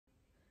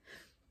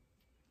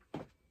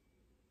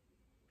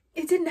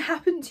didn't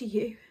happen to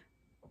you.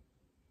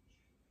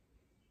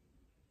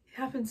 It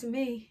happened to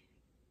me.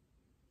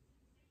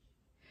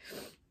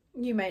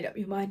 You made up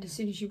your mind as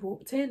soon as you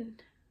walked in,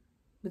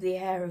 with the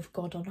air of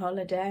God on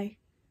holiday.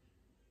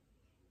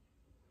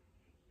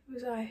 It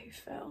was I who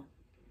fell.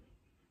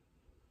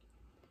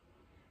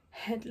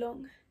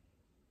 Headlong,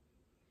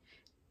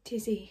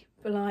 dizzy,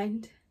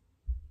 blind.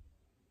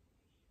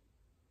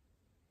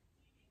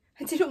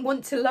 I didn't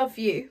want to love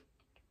you.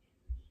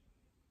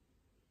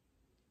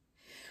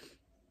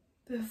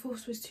 But the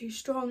force was too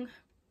strong,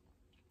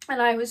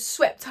 and I was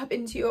swept up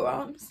into your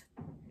arms,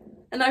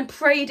 and I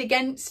prayed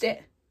against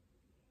it.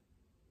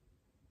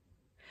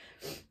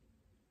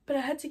 But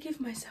I had to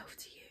give myself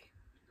to you,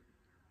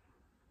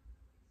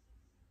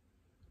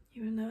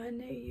 even though I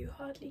knew you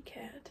hardly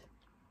cared.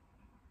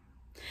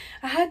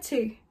 I had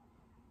to,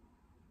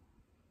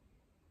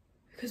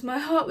 because my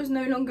heart was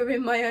no longer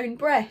in my own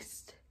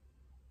breast.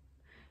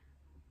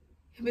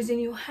 It was in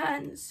your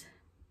hands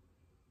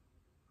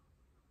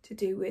to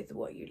do with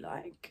what you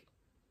like.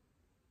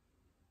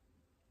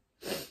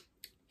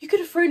 You could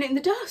have thrown it in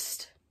the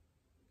dust.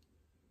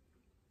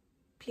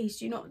 Please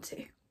do not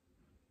to.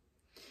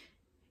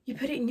 You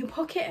put it in your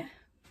pocket.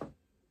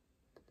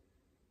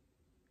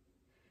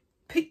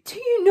 But do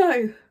you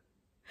know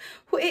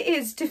what it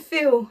is to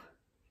feel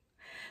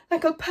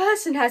like a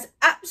person has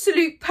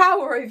absolute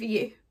power over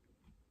you?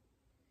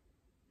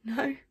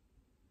 No.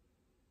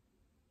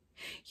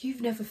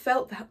 You've never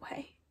felt that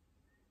way.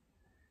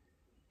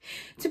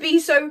 To be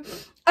so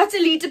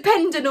utterly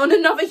dependent on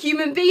another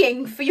human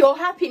being for your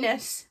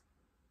happiness.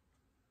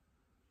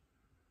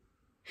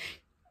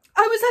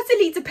 I was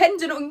utterly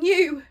dependent on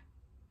you.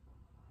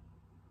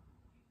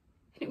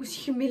 And it was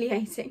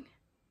humiliating.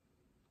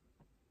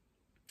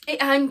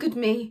 It angered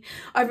me.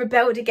 I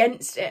rebelled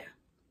against it.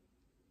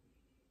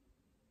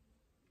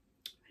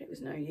 But it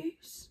was no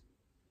use.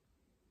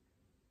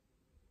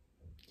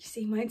 You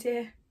see, my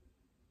dear,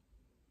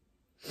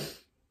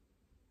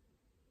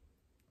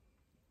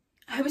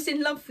 I was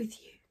in love with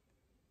you.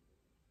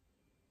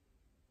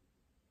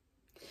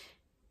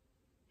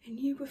 And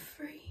you were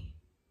free.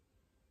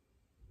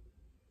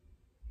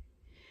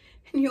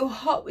 And your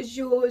heart was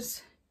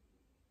yours.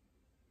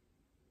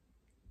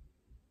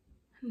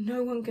 And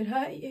no one could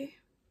hurt you.